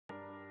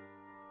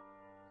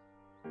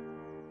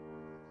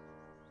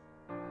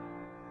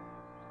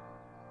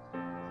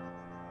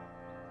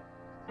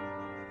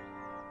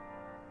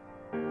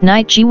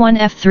Knight g1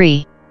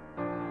 f3,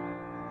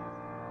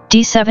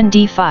 d7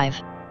 d5,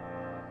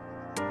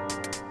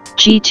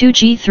 g2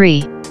 g3,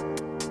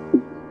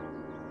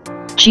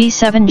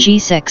 g7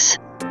 g6,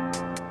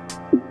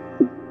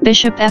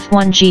 bishop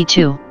f1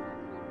 g2,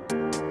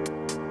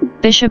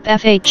 bishop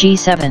f8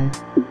 g7,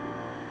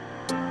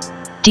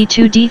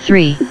 d2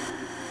 d3,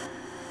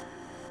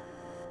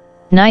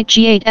 knight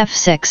g8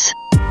 f6,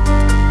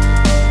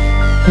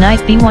 knight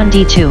b1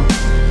 d2,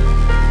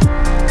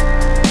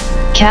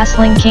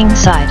 castling king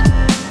side,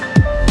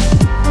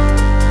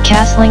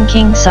 castling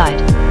king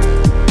side,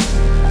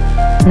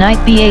 knight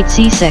b8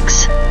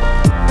 c6,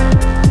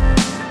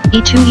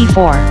 e2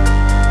 e4,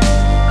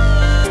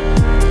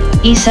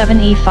 e7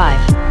 e5,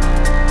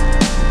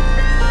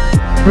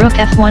 rook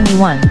f1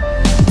 e1,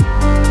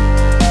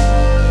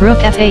 rook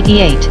f8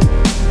 e8,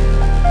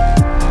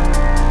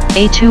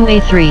 a2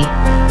 a3,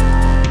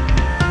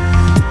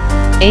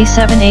 a7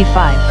 a5,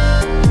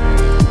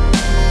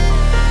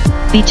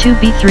 b2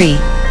 b3,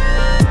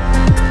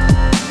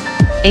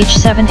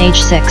 h7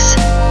 h6,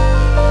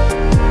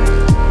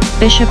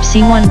 bishop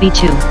c1 b2,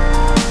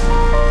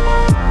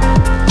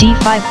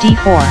 d5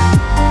 d4,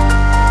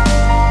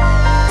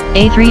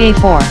 a3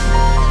 a4,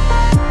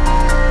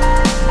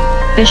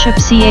 bishop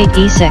c8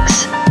 e6,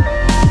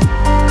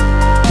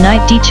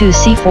 knight d2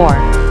 c4,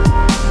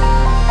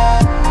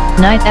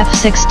 knight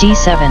f6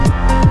 d7,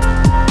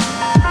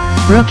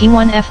 rook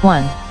e1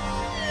 f1,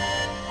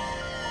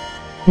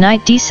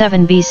 knight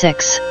d7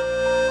 b6,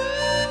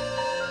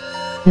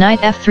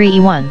 knight f3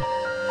 e1,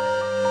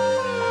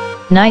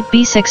 knight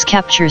b6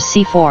 captures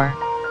c4,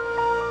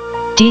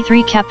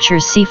 d3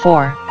 captures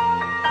c4,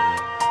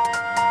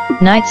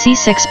 knight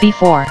c6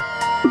 b4,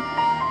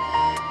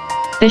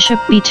 bishop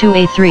b2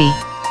 a3,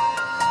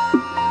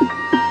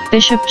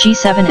 bishop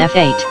g7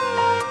 f8,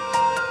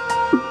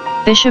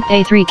 bishop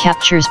a3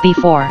 captures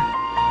b4,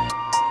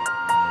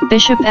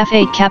 bishop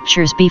f8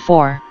 captures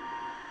b4,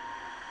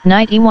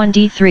 knight e1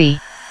 d3,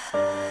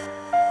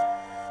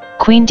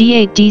 queen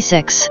d8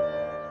 d6,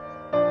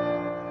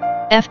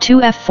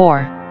 f2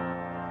 f4,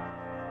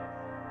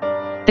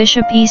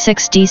 bishop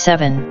e6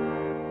 d7,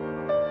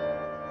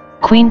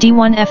 queen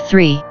d1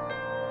 f3,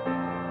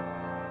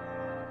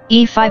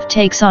 e5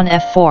 takes on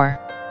f4,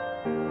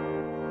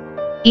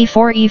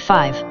 e4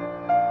 e5,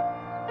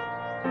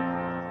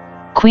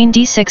 queen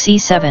d6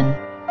 e7,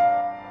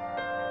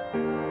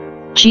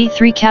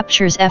 g3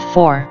 captures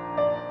f4,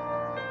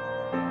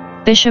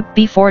 bishop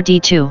b4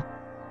 d2,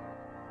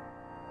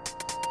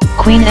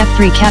 queen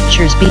f3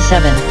 captures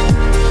b7,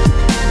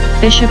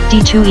 bishop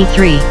d2 e3,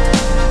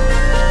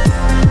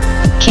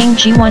 king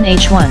g1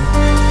 h1,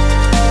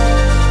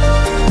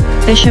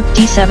 bishop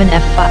d7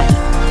 f5,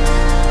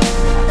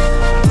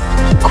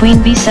 queen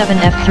b7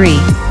 f3,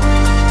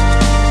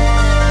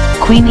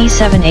 queen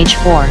e7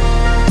 h4,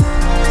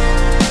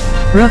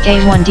 rook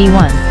a1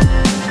 d1,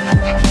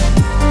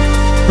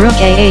 rook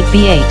a8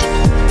 b8,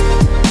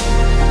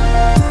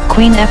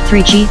 queen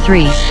f3 g3,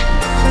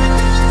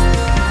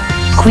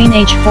 queen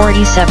h4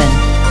 e7,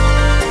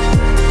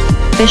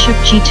 bishop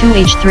g2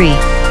 h3,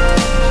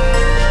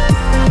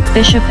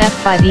 bishop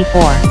f5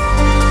 e4,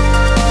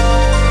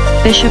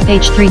 bishop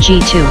h3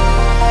 g2,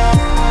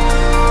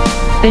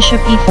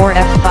 bishop e4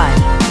 f5,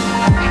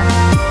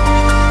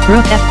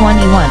 rook f1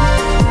 e1,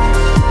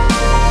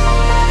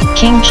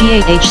 king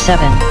g8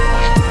 h7,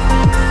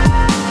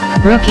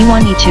 rook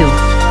e1 e2,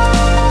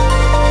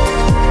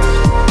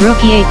 rook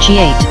e8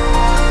 g8,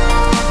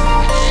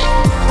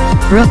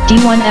 rook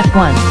d1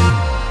 f1,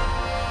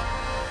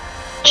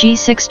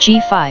 g6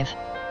 g5,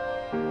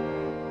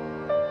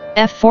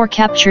 f4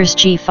 captures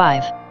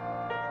g5,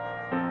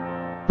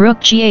 rook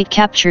g8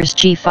 captures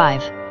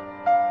g5,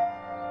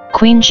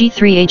 queen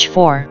g3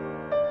 h4,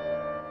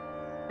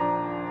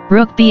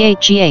 rook b8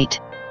 g8,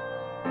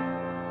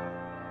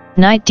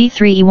 knight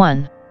d3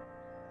 e1,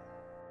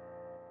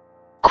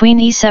 queen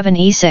e7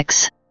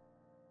 e6,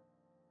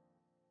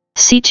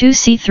 c2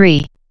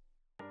 c3,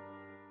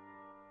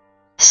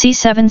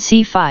 c7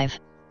 c5,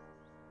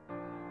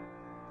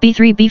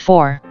 b3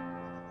 b4,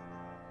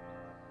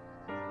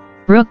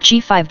 rook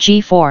g5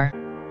 g4,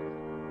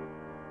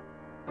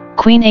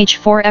 queen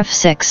h4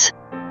 f6,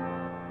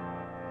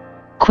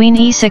 queen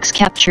e6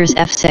 captures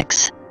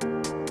f6,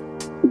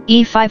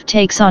 e5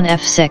 takes on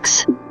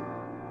f6,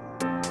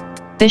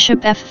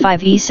 bishop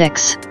f5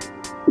 e6,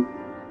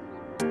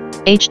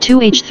 h2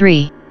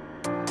 h3,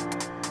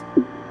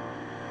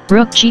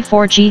 rook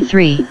g4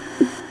 g3,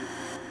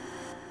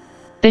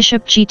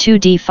 bishop g2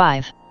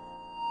 d5,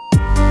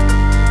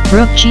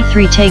 rook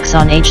g3 takes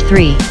on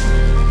h3,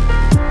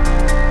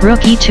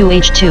 rook e2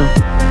 h2,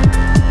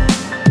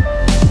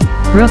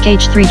 rook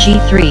h3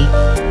 g3,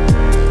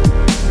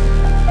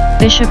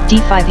 bishop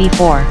d5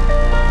 e4,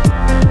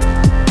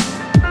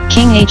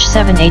 king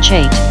h7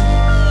 h8,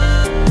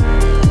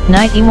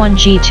 knight e1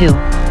 g2,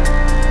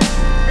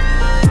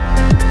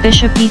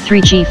 bishop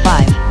e3 g5,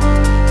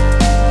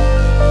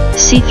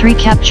 c3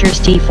 captures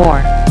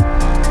d4,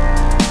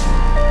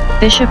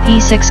 bishop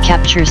e6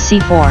 captures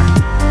c4,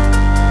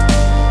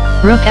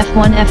 rook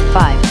f1 f5,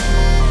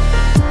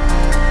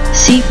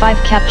 c5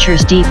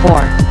 captures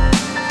d4.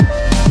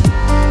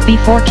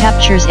 b4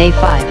 captures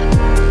a5.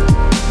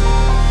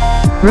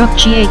 Rook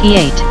g8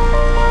 e8.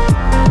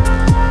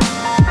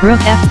 Rook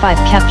f5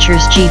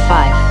 captures g5.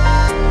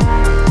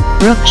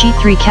 Rook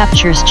g3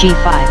 captures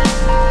g5.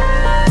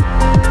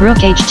 Rook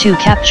h2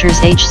 captures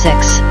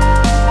h6.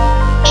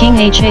 King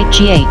h8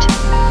 g8.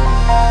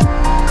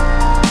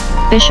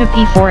 Bishop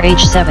e4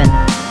 h7.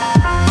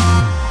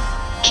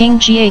 King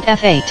g8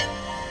 f8.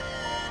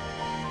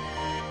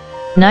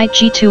 Knight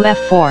g2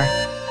 f4.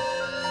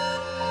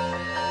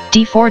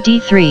 d4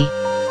 d3.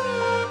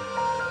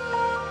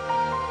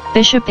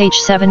 Bishop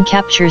h7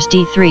 captures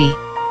d3.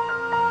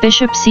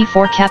 Bishop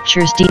c4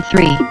 captures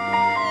d3.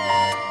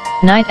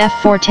 Knight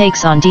f4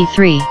 takes on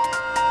d3.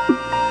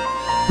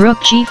 Rook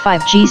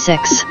g5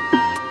 g6.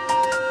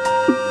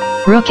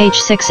 Rook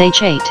h6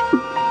 h8.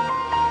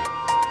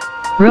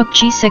 Rook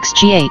g6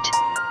 g8.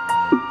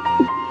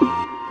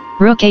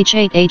 Rook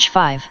h8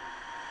 h5.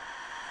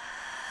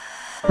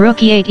 Rook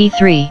e8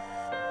 e3.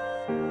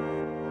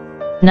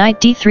 Knight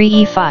d3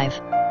 e5.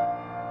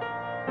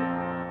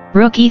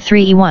 Rook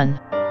e3 e1.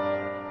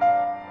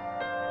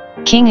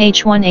 King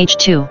h1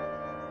 h2.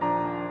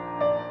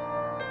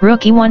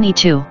 Rook e1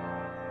 e2.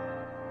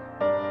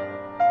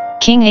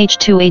 King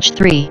h2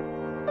 h3.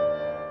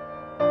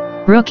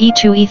 Rook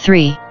e2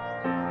 e3.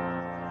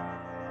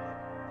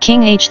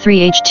 King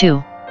h3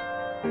 h2.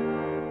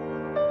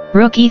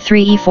 Rook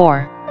e3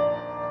 e4.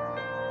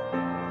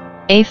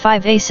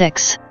 a5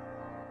 a6.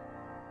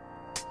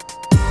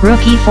 Rook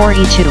e4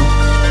 e2.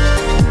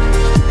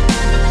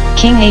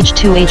 King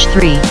h2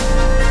 h3.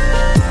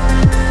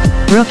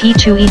 Rook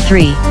e2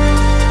 e3.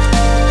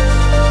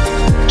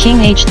 King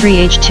h3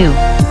 h2.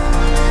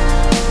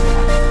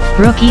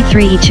 Rook e3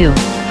 e2.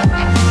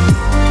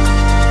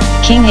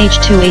 King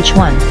h2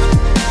 h1.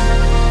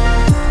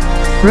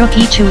 Rook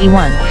e2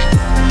 e1.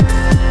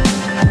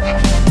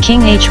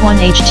 King h1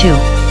 h2.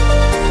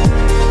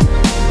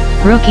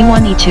 Rook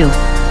e1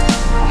 e2.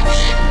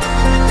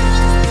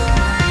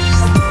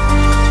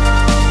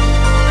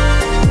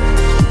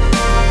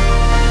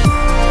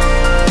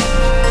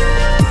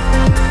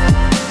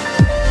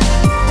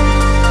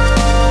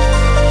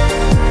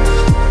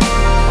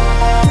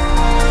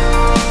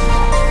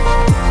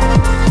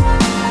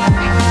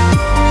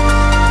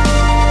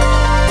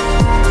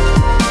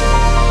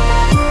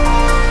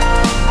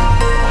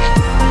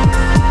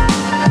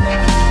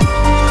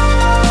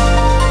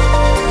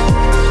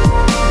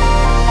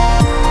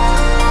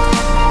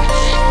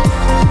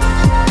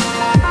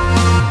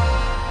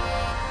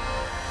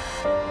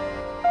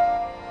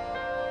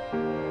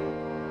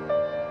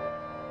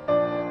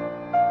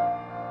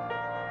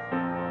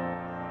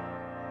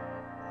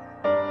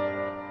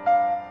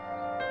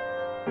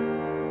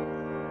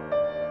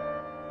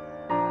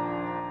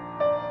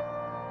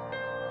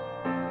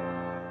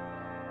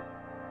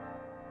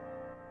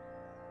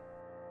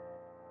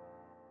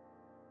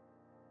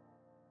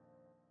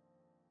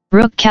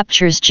 Rook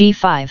captures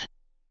g5.